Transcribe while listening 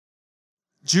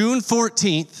June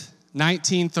 14th,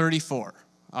 1934,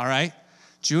 all right?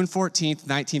 June 14th,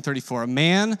 1934. A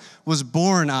man was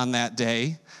born on that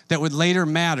day that would later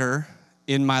matter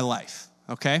in my life,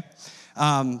 okay?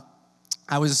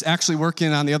 I was actually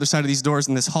working on the other side of these doors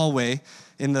in this hallway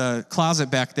in the closet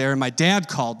back there, and my dad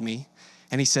called me,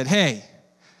 and he said, hey,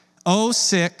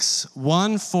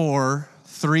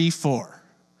 061434.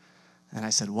 And I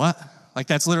said, what? Like,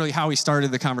 that's literally how he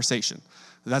started the conversation.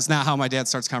 That's not how my dad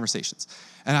starts conversations.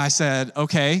 And I said,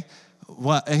 okay,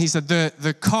 what? And he said,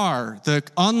 the car, the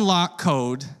unlock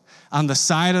code on the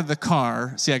side of the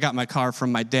car. See, I got my car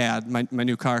from my dad, my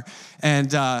new car.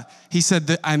 And he said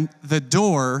that the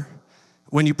door,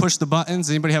 when you push the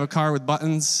buttons, anybody have a car with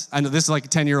buttons? I know this is like a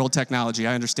 10-year-old technology,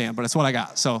 I understand, but it's what I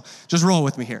got. So just roll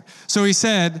with me here. So he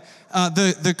said,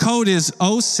 the code is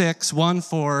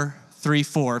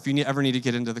 061434 if you ever need to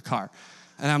get into the car.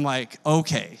 And I'm like,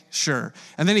 okay, sure.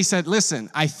 And then he said, listen,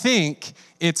 I think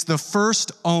it's the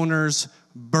first owner's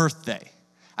birthday.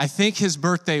 I think his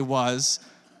birthday was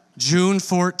June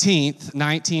 14th,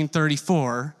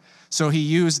 1934. So he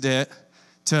used it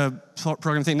to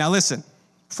program the thing. Now listen,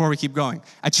 before we keep going,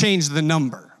 I changed the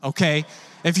number, okay?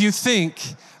 If you think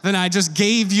that I just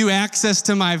gave you access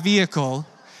to my vehicle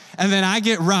and then I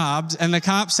get robbed and the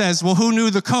cop says, well, who knew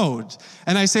the code?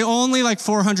 And I say, only like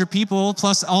 400 people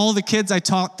plus all the kids I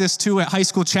taught this to at high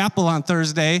school chapel on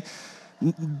Thursday.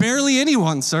 Barely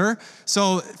anyone, sir.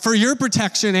 So for your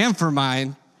protection and for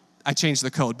mine, I changed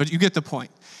the code, but you get the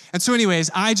point. And so anyways,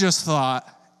 I just thought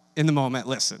in the moment,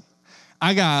 listen,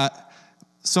 I got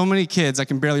so many kids, I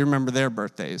can barely remember their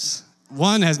birthdays.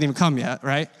 One hasn't even come yet,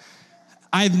 right?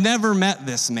 I've never met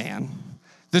this man.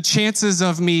 The chances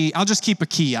of me, I'll just keep a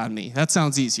key on me. That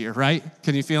sounds easier, right?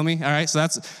 Can you feel me? All right, so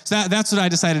that's what I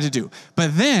decided to do.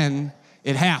 But then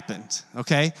it happened,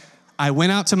 okay? I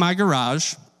went out to my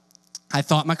garage. I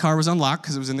thought my car was unlocked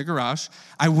because it was in the garage.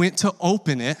 I went to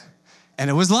open it, and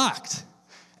it was locked.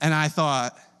 And I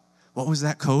thought, what was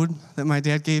that code that my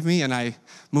dad gave me? And I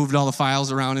moved all the files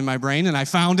around in my brain, and I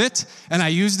found it, and I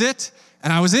used it,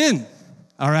 and I was in,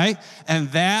 all right? And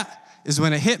that is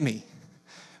when it hit me.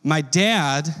 My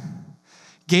dad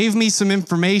gave me some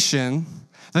information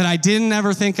that I didn't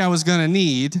ever think I was going to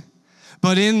need,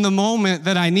 but in the moment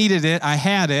that I needed it, I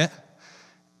had it,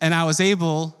 and I was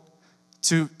able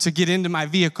to get into my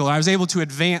vehicle. I was able to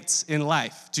advance in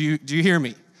life. Do you hear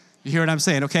me? You hear what I'm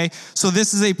saying, okay? So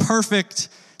this is a perfect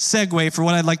segue for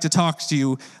what I'd like to talk to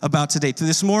you about today.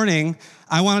 This morning,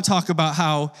 I want to talk about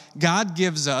how God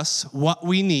gives us what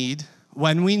we need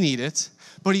when we need it,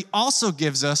 but he also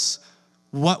gives us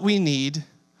what we need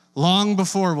long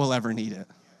before we'll ever need it,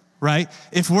 right?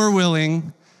 If we're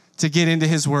willing to get into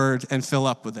his word and fill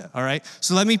up with it, all right?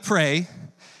 So let me pray,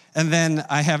 and then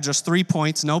I have just 3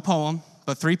 points, no poem,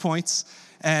 but 3 points,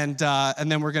 and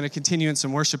then we're going to continue in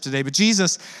some worship today. But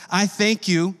Jesus, I thank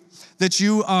you that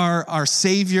you are our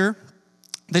Savior,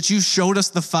 that you showed us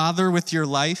the Father with your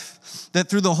life, that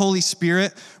through the Holy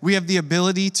Spirit, we have the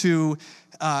ability to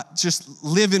just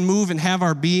live and move and have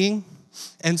our being.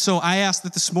 And so I ask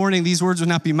that this morning these words would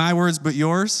not be my words but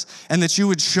yours, and that you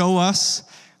would show us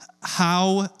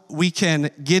how we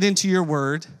can get into your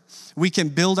word, we can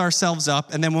build ourselves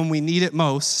up, and then when we need it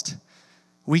most,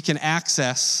 we can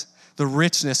access the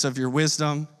richness of your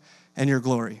wisdom and your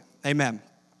glory. Amen.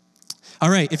 All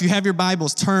right, if you have your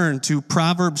Bibles, turn to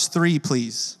Proverbs 3,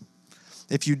 please.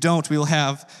 If you don't, we will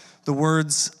have the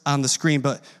words on the screen.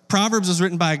 But Proverbs was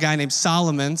written by a guy named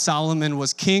Solomon. Solomon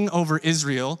was king over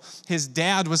Israel. His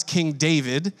dad was King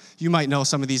David. You might know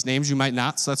some of these names, you might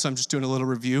not, so that's why I'm just doing a little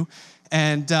review.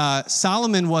 And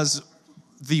Solomon was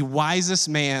the wisest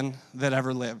man that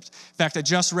ever lived. In fact, I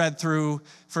just read through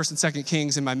 1st and 2nd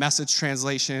Kings in my Message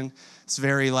translation. It's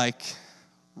very,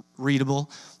 readable.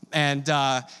 And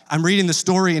I'm reading the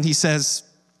story, and he says,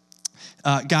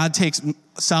 God takes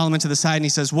Solomon to the side, and he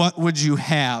says, what would you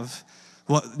have?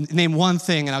 Well, name one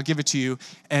thing, and I'll give it to you.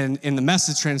 And in the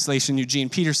Message translation, Eugene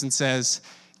Peterson says,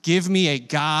 give me a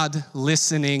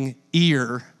God-listening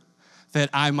ear that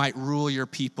I might rule your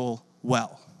people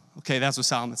well. Okay, that's what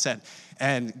Solomon said.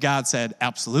 And God said,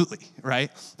 absolutely,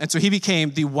 right? And so he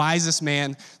became the wisest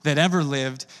man that ever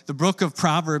lived. The book of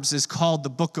Proverbs is called the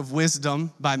book of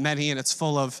wisdom by many, and it's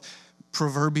full of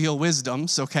proverbial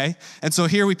wisdoms, okay? And so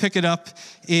here we pick it up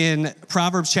in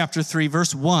Proverbs chapter 3,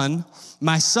 verse 1.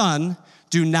 My son,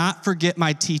 do not forget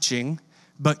my teaching,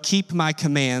 but keep my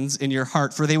commands in your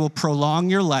heart, for they will prolong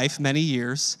your life many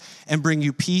years and bring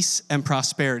you peace and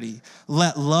prosperity.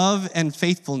 Let love and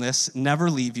faithfulness never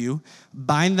leave you.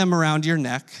 Bind them around your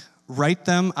neck, write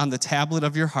them on the tablet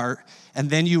of your heart,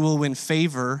 and then you will win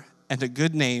favor and a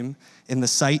good name in the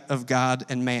sight of God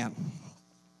and man.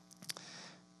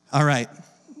 All right.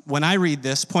 When I read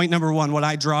this, point number one, what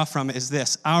I draw from it is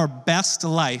this. Our best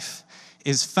life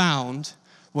is found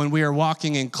when we are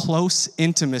walking in close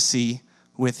intimacy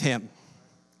with him.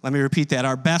 Let me repeat that.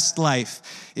 Our best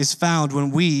life is found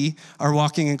when we are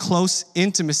walking in close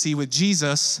intimacy with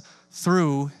Jesus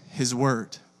through his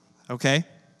word. Okay?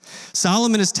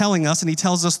 Solomon is telling us, and he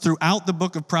tells us throughout the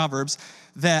book of Proverbs,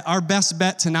 that our best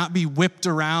bet to not be whipped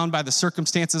around by the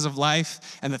circumstances of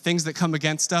life and the things that come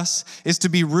against us is to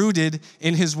be rooted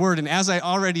in his word. And as I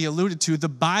already alluded to, the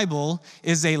Bible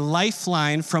is a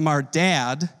lifeline from our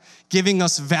dad, giving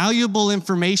us valuable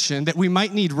information that we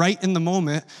might need right in the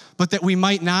moment, but that we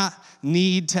might not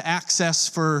need to access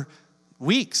for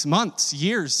weeks, months,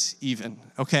 years even,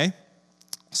 okay?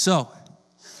 So,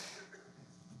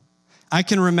 I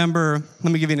can remember,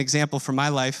 let me give you an example from my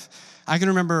life. I can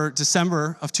remember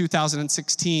December of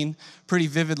 2016 pretty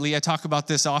vividly. I talk about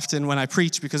this often when I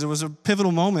preach because it was a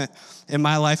pivotal moment in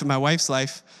my life and my wife's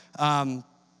life.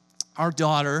 Our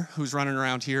daughter, who's running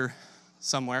around here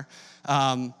somewhere,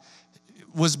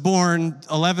 was born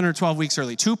 11 or 12 weeks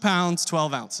early, 2 pounds,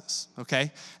 12 ounces,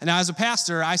 okay? And now as a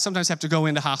pastor, I sometimes have to go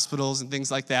into hospitals and things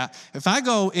like that. If I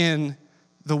go in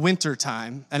the winter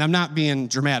time, and I'm not being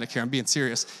dramatic here, I'm being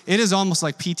serious, it is almost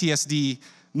like PTSD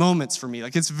moments for me.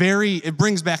 Like it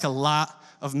brings back a lot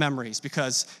of memories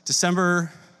because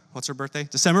December, what's her birthday?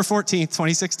 December 14th,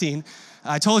 2016.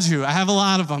 I told you, I have a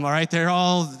lot of them, all right?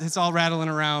 It's all rattling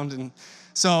around. And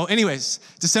so anyways,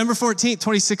 December 14th,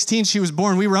 2016, she was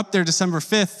born. We were up there December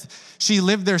 5th. She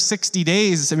lived there 60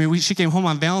 days. I mean, she came home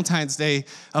on Valentine's Day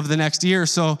of the next year.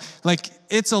 So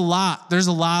it's a lot. There's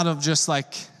a lot of just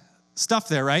stuff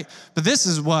there, right? But this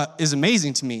is what is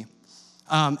amazing to me.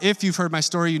 If you've heard my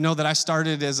story, you know that I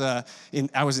started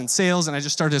I was in sales, and I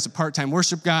just started as a part-time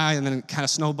worship guy, and then it kind of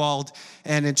snowballed.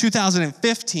 And in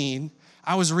 2015,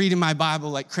 I was reading my Bible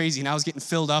like crazy, and I was getting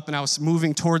filled up, and I was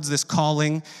moving towards this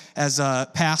calling as a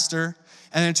pastor.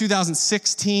 And in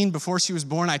 2016, before she was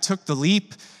born, I took the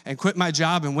leap and quit my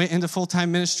job and went into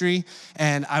full-time ministry.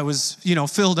 And I was,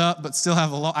 filled up, but still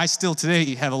I still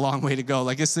today have a long way to go.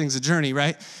 Like this thing's a journey,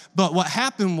 right? But what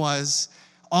happened was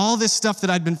all this stuff that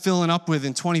I'd been filling up with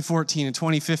in 2014 and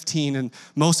 2015 and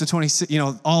most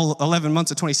of all 11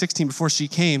 months of 2016 before she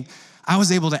came, I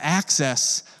was able to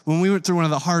access when we went through one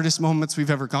of the hardest moments we've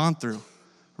ever gone through.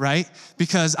 Right?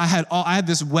 Because I had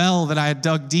this well that I had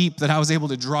dug deep that I was able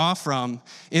to draw from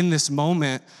in these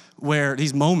moments where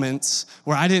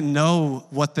I didn't know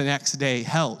what the next day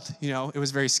held. It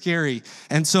was very scary.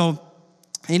 And so,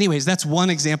 anyways, that's one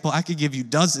example. I could give you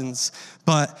dozens,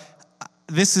 but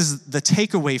this is the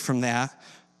takeaway from that.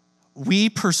 We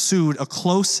pursued a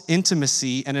close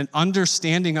intimacy and an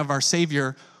understanding of our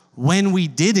Savior when we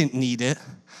didn't need it,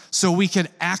 so we could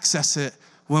access it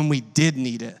when we did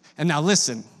need it. And now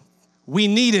listen, we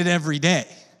need it every day.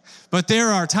 But there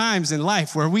are times in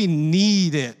life where we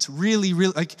need it really,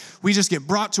 really, we just get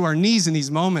brought to our knees in these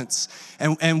moments,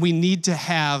 and we need to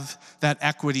have that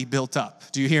equity built up.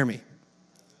 Do you hear me?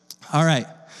 All right.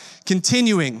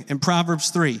 Continuing in Proverbs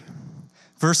 3,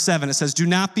 verse 7, it says, "Do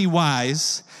not be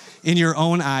wise in your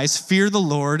own eyes. Fear the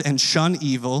Lord and shun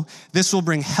evil. This will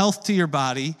bring health to your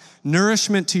body,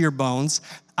 nourishment to your bones.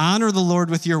 Honor the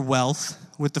Lord with your wealth,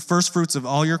 with the first fruits of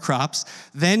all your crops.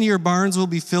 Then your barns will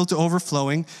be filled to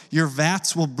overflowing. Your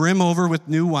vats will brim over with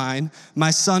new wine.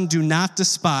 My son, do not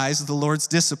despise the Lord's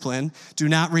discipline. Do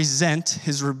not resent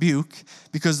his rebuke,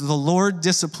 because the Lord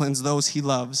disciplines those he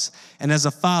loves, and as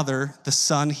a father, the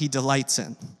son he delights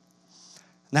in."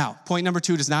 Now, point number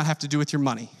 2 does not have to do with your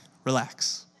money.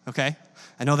 Relax, okay?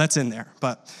 I know that's in there,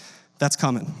 but that's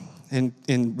coming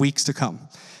in weeks to come.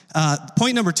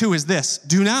 Point number 2 is this: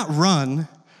 do not run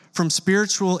from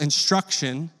spiritual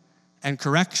instruction and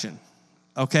correction,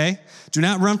 okay? Do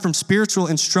not run from spiritual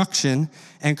instruction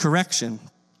and correction.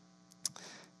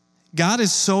 God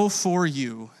is so for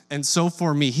you and so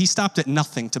for me. He stopped at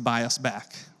nothing to buy us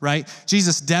back, right?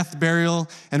 Jesus' death, burial,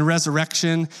 and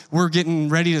resurrection. We're getting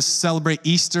ready to celebrate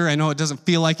Easter. I know it doesn't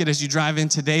feel like it as you drive in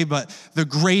today, but the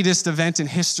greatest event in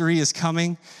history is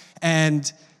coming, and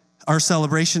our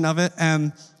celebration of it.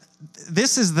 And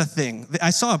this is the thing.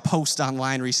 I saw a post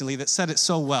online recently that said it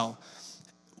so well.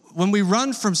 When we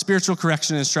run from spiritual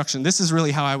correction and instruction, this is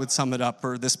really how I would sum it up,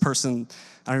 or this person,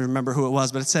 I don't remember who it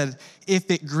was, but it said,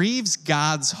 if it grieves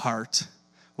God's heart,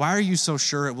 why are you so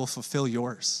sure it will fulfill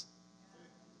yours?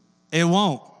 It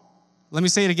won't. Let me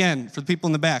say it again for the people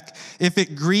in the back. If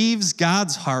it grieves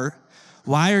God's heart,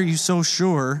 why are you so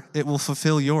sure it will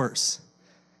fulfill yours?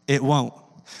 It won't.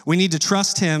 We need to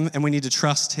trust him, and we need to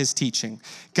trust his teaching.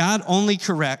 God only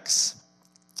corrects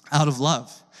out of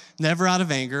love, never out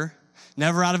of anger,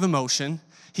 never out of emotion.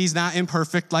 He's not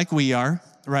imperfect like we are,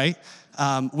 right?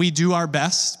 We do our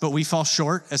best, but we fall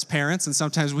short as parents, and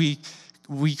sometimes we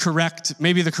correct.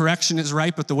 Maybe the correction is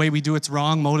right, but the way we do it's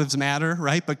wrong. Motives matter,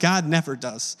 right? But God never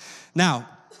does. Now,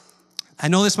 I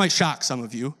know this might shock some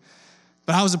of you,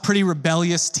 but I was a pretty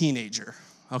rebellious teenager,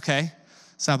 okay?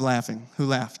 Stop laughing. Who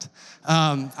laughed?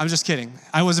 I'm just kidding.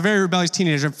 I was a very rebellious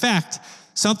teenager. In fact,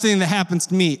 something that happens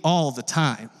to me all the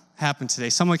time happened today.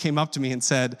 Someone came up to me and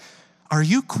said, "Are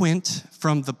you Quint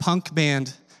from the punk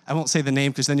band?" I won't say the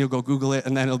name because then you'll go Google it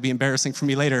and then it'll be embarrassing for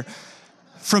me later.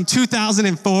 "From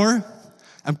 2004?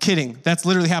 I'm kidding. That's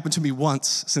literally happened to me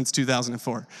once since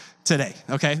 2004 today,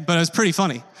 okay? But it was pretty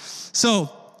funny.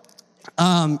 So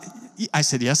I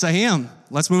said, "Yes, I am.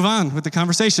 Let's move on with the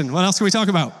conversation. What else can we talk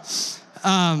about?"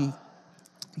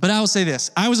 But I will say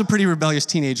this. I was a pretty rebellious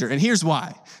teenager, and here's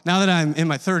why. Now that I'm in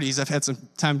my 30s, I've had some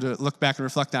time to look back and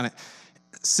reflect on it.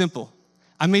 Simple.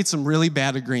 I made some really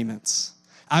bad agreements.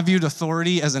 I viewed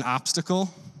authority as an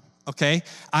obstacle, okay?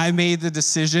 I made the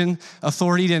decision.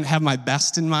 Authority didn't have my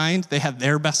best in mind. They had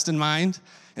their best in mind.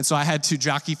 And so I had to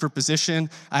jockey for position.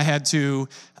 I had to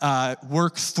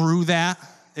work through that.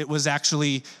 It was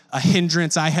actually a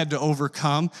hindrance I had to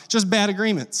overcome. Just bad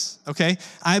agreements, okay?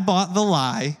 I bought the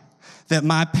lie that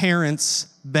my parents'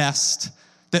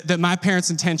 that my parents'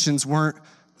 intentions weren't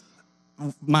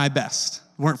my best,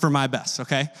 weren't for my best,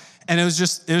 okay? And it was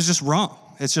just wrong.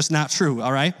 It's just not true,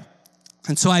 all right?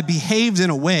 And so I behaved in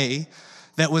a way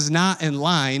that was not in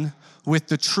line with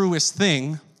the truest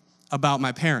thing about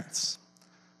my parents.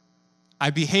 I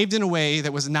behaved in a way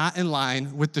that was not in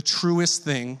line with the truest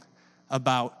thing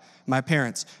about my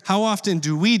parents. How often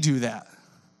do we do that,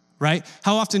 right?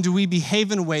 How often do we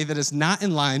behave in a way that is not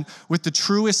in line with the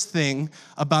truest thing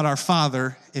about our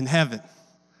Father in heaven,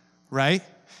 right?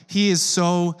 He is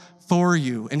so for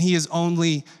you, and he is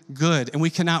only good, and we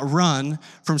cannot run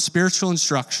from spiritual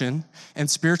instruction and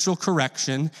spiritual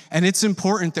correction, and it's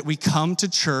important that we come to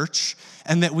church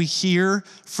and that we hear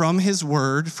from his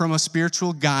word, from a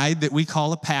spiritual guide that we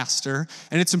call a pastor,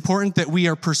 and it's important that we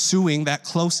are pursuing that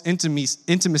close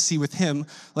intimacy with him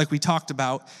like we talked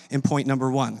about in point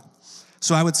number 1.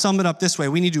 So I would sum it up this way.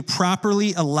 We need to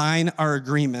properly align our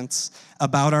agreements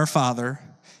about our Father,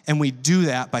 and we do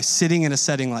that by sitting in a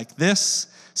setting like this,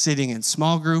 sitting in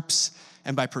small groups,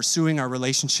 and by pursuing our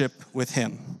relationship with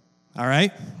him. All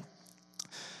right?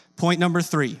 Point number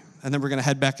 3, and then we're going to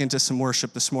head back into some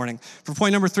worship this morning. For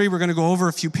point number 3, we're going to go over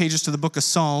a few pages to the book of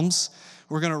Psalms.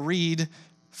 We're going to read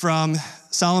from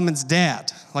Solomon's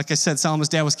dad. Like I said, Solomon's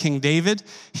dad was King David.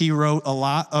 He wrote a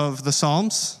lot of the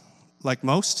Psalms, like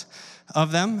most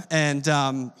of them. And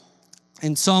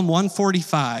in Psalm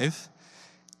 145,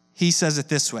 he says it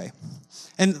this way.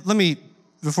 And let me,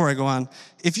 before I go on,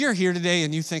 if you're here today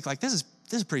and you think, like, this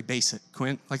is pretty basic,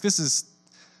 Quint. Like, this is,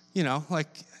 like,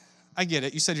 I get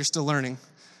it. You said you're still learning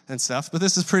and stuff, but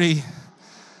this is pretty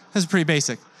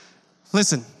basic.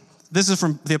 Listen, this is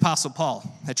from the Apostle Paul.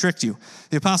 I tricked you.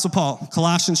 The Apostle Paul,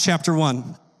 Colossians chapter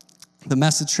 1, the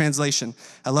Message translation.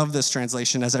 I love this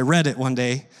translation. As I read it one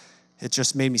day, it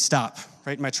just made me stop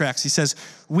right in my tracks. He says,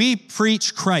 "We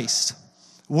preach Christ,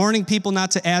 warning people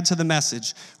not to add to the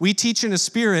message. We teach in a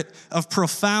spirit of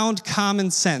profound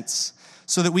common sense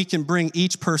so that we can bring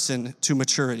each person to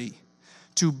maturity.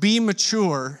 To be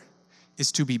mature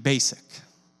is to be basic.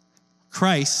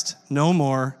 Christ, no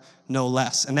more, no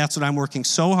less." And that's what I'm working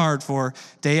so hard for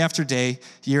day after day,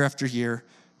 year after year,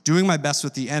 doing my best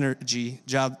with the energy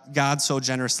God so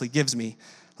generously gives me.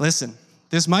 Listen,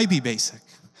 this might be basic,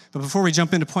 but before we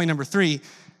jump into point number 3,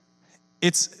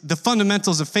 it's the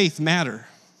fundamentals of faith matter.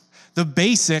 The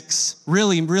basics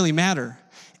really, really matter.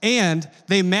 And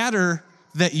they matter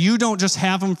that you don't just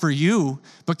have them for you,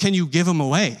 but can you give them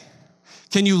away?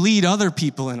 Can you lead other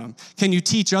people in them? Can you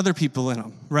teach other people in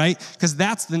them, right? Because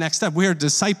that's the next step. We are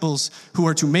disciples who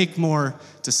are to make more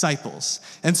disciples.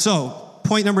 And so,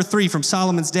 point number 3 from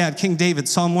Solomon's dad, King David,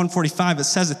 Psalm 145, it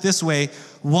says it this way: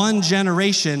 "One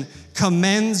generation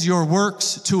commends your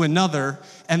works to another,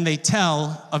 and they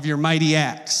tell of your mighty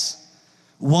acts."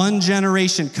 One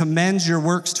generation commends your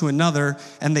works to another,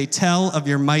 and they tell of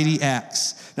your mighty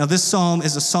acts. Now, this psalm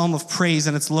is a psalm of praise,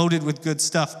 and it's loaded with good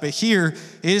stuff. But here,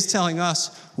 it is telling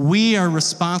us we are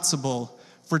responsible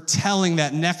for telling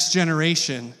that next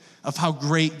generation of how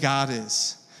great God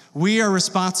is. We are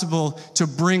responsible to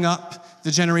bring up the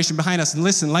generation behind us. And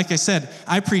listen, like I said,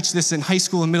 I preach this in high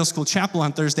school and middle school chapel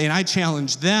on Thursday, and I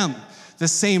challenge them. The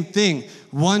same thing.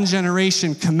 One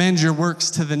generation commends your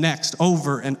works to the next,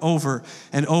 over and over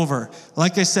and over.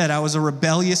 Like I said, I was a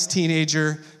rebellious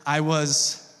teenager. I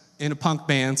was in a punk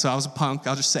band, so I was a punk.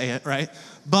 I'll just say it, right?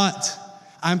 But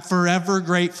I'm forever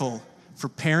grateful for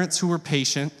parents who were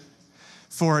patient,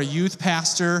 for a youth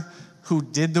pastor who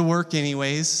did the work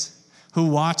anyways, who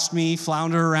watched me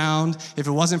flounder around. If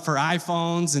it wasn't for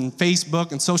iPhones and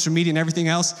Facebook and social media and everything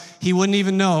else, he wouldn't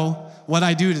even know what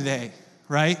I do today,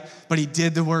 right? But he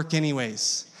did the work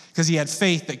anyways because he had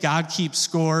faith that God keeps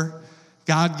score.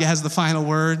 God has the final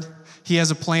word. He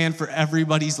has a plan for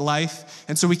everybody's life.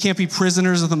 And so we can't be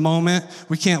prisoners of the moment.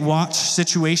 We can't watch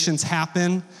situations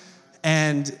happen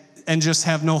and just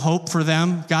have no hope for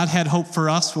them. God had hope for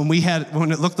us when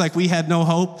it looked like we had no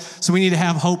hope. So we need to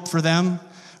have hope for them,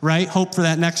 right? Hope for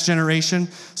that next generation.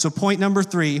 So point number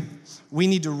 3, we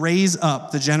need to raise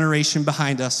up the generation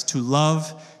behind us to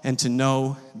love and to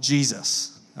know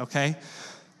Jesus, okay?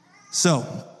 So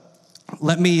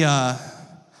let me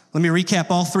recap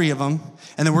all 3 of them,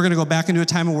 and then we're going to go back into a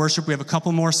time of worship. We have a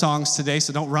couple more songs today,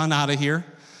 so don't run out of here,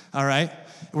 all right?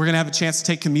 We're going to have a chance to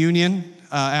take communion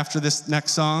after this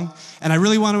next song, and I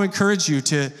really want to encourage you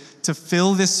to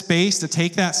fill this space, to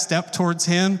take that step towards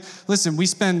Him. Listen, we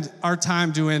spend our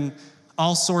time doing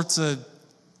all sorts of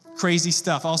crazy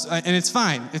stuff, and it's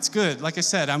fine. It's good. Like I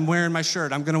said, I'm wearing my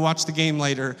shirt. I'm going to watch the game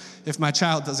later if my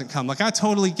child doesn't come. Like, I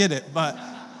totally get it, but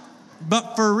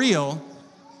for real,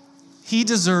 He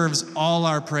deserves all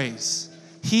our praise.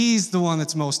 He's the one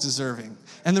that's most deserving.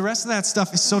 And the rest of that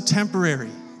stuff is so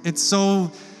temporary. It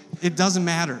doesn't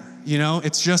matter, you know?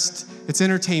 It's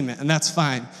entertainment, and that's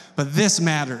fine. But this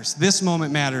matters. This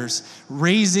moment matters.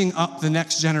 Raising up the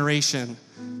next generation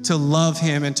to love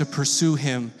Him and to pursue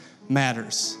Him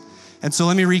matters. And so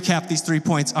let me recap these 3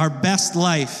 points. Our best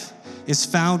life is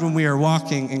found when we are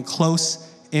walking in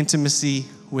close intimacy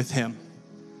with Him.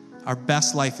 Our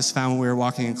best life is found when we are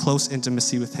walking in close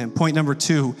intimacy with Him. Point number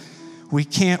 2, we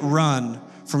can't run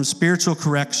from spiritual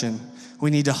correction. We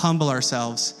need to humble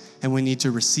ourselves, and we need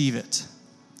to receive it.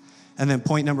 And then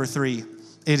point number 3,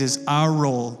 it is our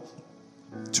role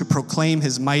to proclaim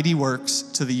His mighty works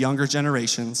to the younger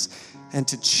generations and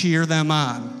to cheer them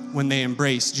on when they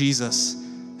embrace Jesus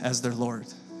as their Lord.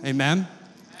 Amen?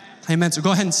 Amen. So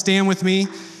go ahead and stand with me,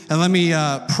 and let me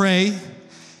pray,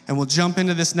 and we'll jump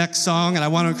into this next song. And I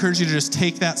want to encourage you to just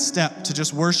take that step to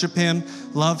just worship Him,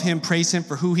 love Him, praise Him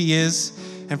for who He is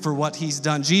and for what He's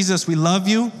done. Jesus, we love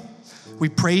You. We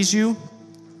praise You.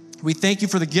 We thank You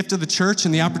for the gift of the church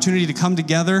and the opportunity to come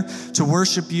together to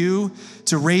worship You,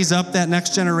 to raise up that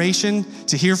next generation,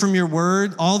 to hear from Your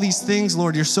word. All these things,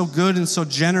 Lord, You're so good and so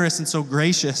generous and so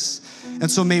gracious. And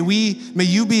so may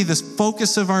You be the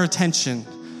focus of our attention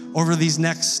over these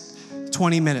next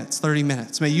 20 minutes, 30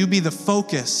 minutes. May You be the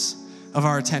focus of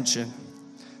our attention.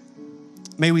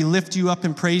 May we lift You up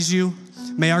and praise You.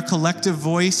 May our collective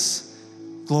voice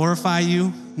glorify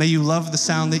You. May You love the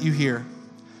sound that you hear.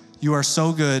 You are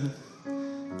so good.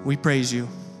 We praise You.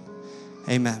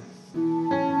 Amen.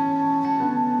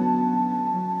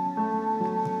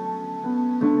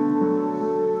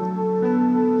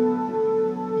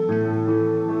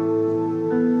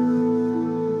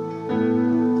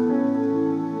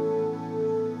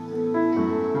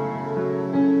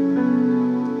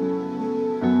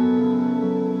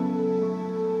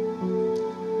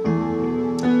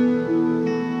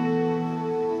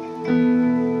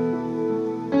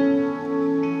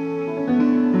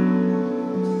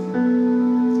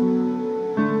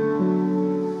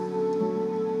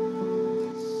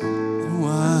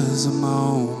 A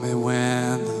moment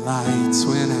when the lights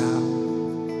went out,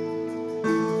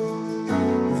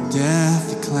 when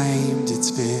death acclaimed its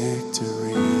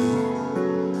victory.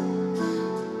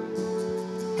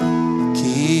 The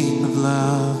King of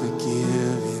love had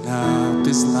given up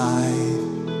His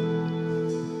life,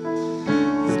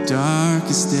 the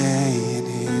darkest day in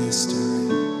history.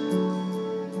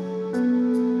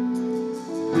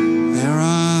 There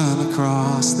on a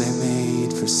cross they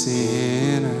made for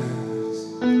sinners.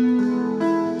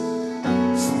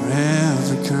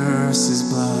 Curse His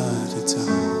blood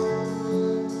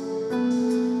atoned.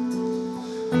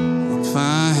 One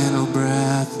final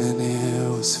breath and it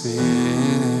was finished.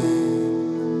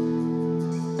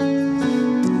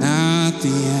 But not the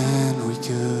end we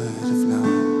could have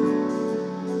known.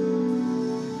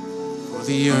 For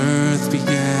the earth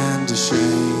began to shake,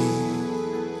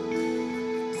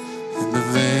 and the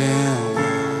veil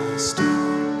was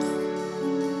torn.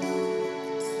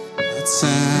 That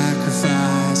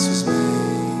sacrifice was made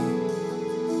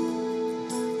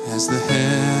as the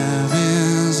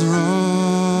heavens roar.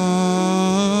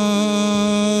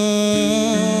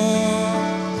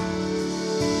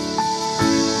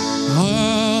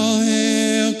 All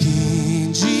hail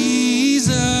King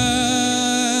Jesus.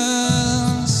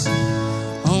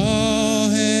 All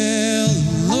hail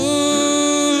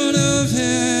Lord of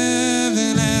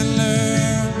heaven and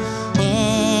earth.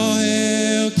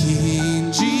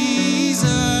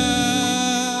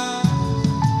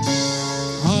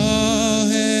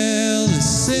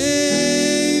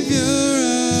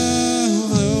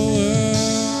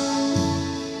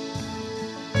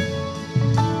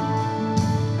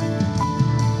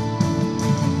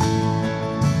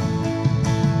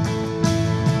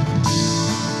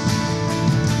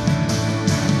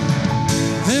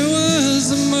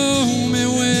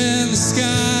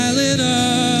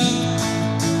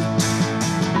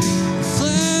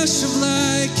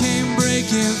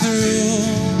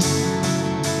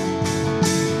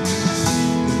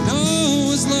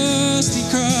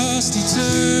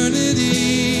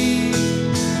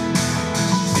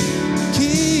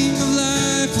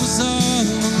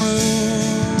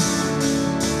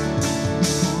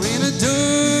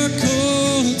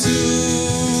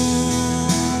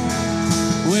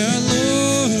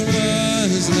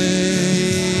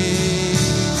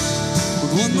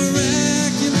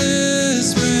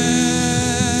 miraculous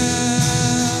breath,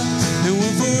 and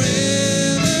we'll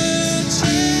forever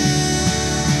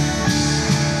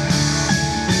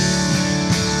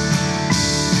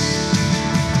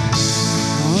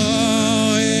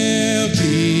oh, hail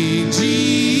King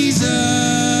Jesus.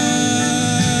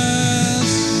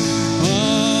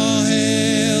 Oh,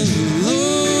 hail the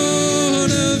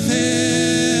Lord of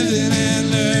heaven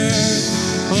and earth.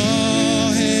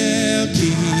 Oh, hail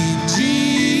King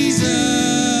Jesus.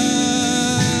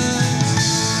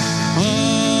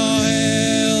 Oh,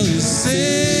 hail the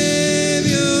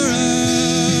Savior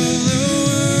of the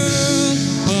world.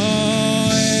 Oh,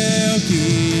 hail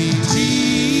King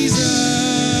Jesus.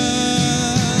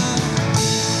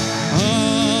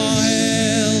 Oh,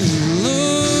 hail the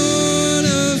Lord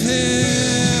of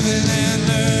heaven and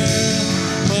earth.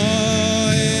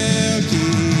 Oh, hail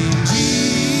King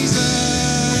Jesus.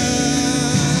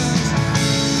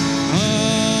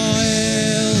 Oh,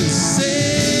 hail the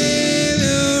Savior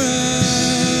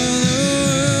of the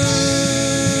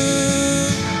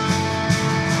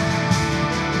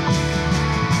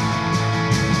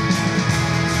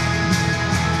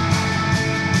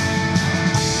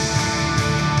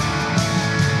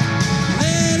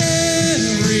Let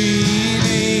every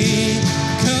knee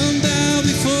come bow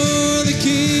before the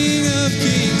King of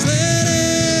Kings. Let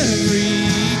every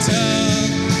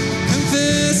tongue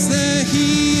confess that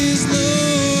He is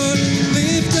Lord.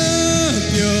 Lift up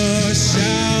your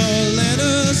shout. Let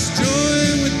us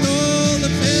join with all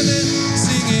of heaven,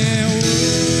 singing,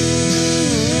 holy.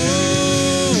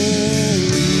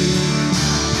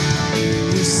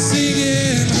 We're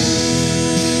singing, holy.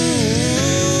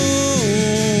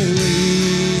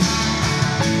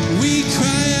 We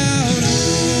cry out,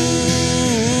 holy.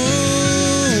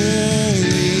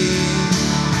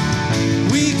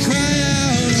 We cry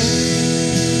out, holy.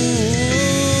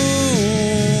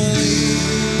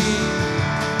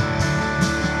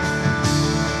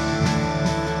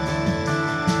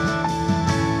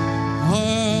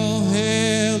 Oh,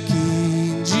 hail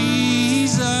King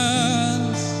Jesus.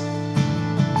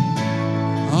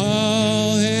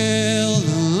 Oh, hail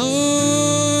the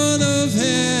Lord of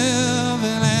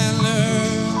heaven and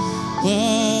earth.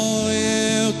 Oh,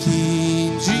 hail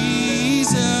King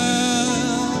Jesus.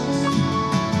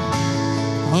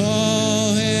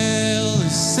 Oh, hail the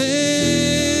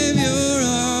Savior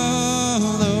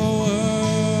of the world.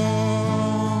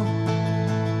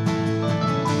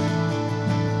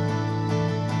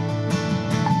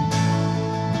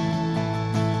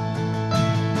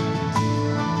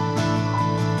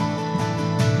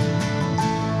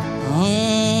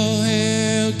 Oh,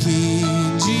 hail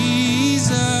King Jesus.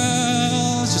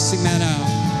 Just sing that out.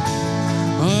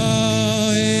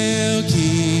 Oh, hail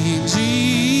King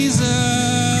Jesus.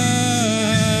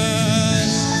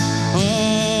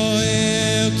 Oh,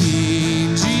 hail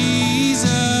King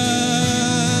Jesus.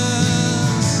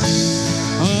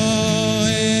 Oh,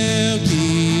 hail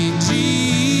King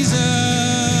Jesus.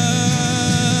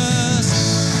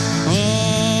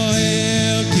 Oh,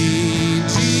 hail King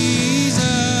Jesus.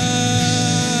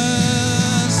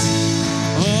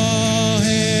 Oh,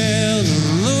 hail the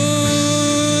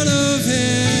Lord of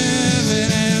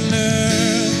heaven and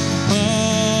earth.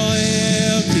 Oh,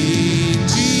 hail King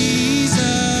Jesus.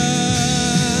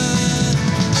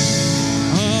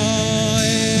 Oh,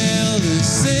 hail the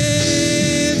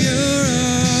Savior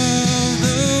of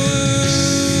the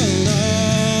world.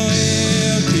 Oh,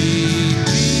 hail King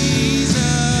Jesus.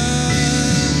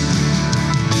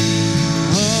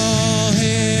 Oh,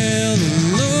 hail the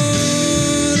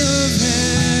Lord of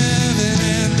heaven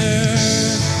and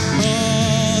earth.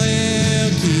 Oh, hail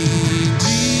King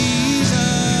Jesus.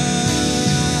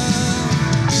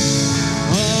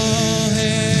 Oh,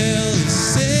 hail the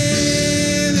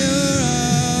Savior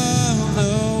of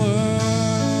the world.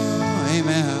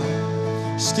 Amen.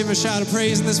 Just give a shout of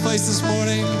praise in this place this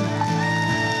morning.